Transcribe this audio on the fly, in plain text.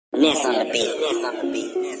Ness on the beat, Ness on the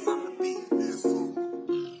beat, Ness on the beat.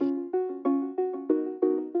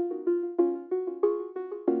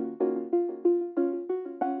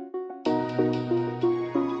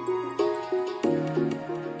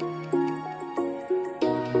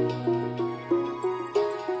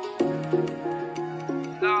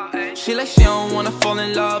 She like she don't wanna fall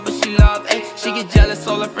in love, but she love, ayy. She get jealous,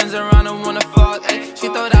 all her friends around her wanna fuck, ayy. She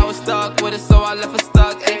thought I was stuck with it, so I left her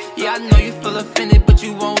stuck, ayy. Yeah, I know you feel offended, but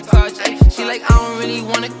you won't touch, ayy. She like, I don't really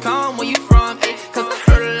wanna come, where you from, ayy? Cause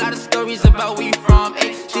I heard a lot of stories about where you from,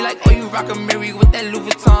 ayy. She like, oh, you rock a Mary with that Louis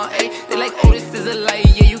Vuitton, ayy. They like, oh, this is a lie,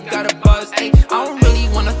 yeah, you got a buzz, ayy. I don't really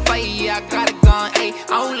wanna fight, yeah, I got a gun, ayy.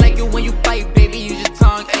 I don't like it when you bite, baby, use your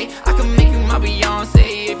tongue, ayy. I can make you my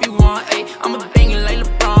Beyonce if you want, ayy. I'ma bang you like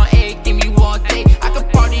LeBron, ayy. Give me one day, I could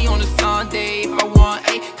party on a Sunday if I want,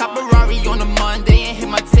 ayy. Cop a Rari on a Monday and hit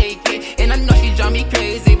my take, ayy. And I know she drive me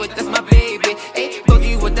crazy, but that's my baby, ayy.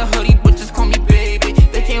 Boogie with the hoodie, but just call me baby.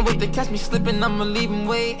 They can't wait to catch me slipping, I'ma leave them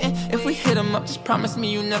waiting. If we hit them up, just promise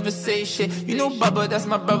me you never say shit. You know Bubba, that's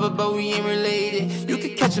my brother, but we ain't related. You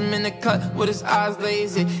could catch him in the cut with his eyes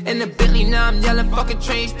lazy. In the Bentley, now I'm yelling, fucking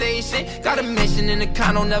train station. Got a mission in the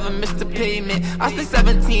condo, never miss the payment. I spent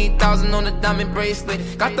 17,000 on a diamond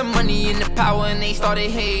bracelet. Got the money and the power and they started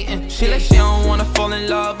hating. She like she don't wanna fall in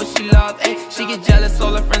love, but she love, ayy. She get jealous,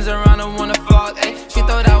 all her friends around her wanna fuck, ayy. She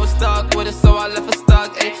thought I was stuck with it, so I left her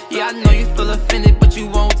stuck, ayy. Yeah, I know you feel offended,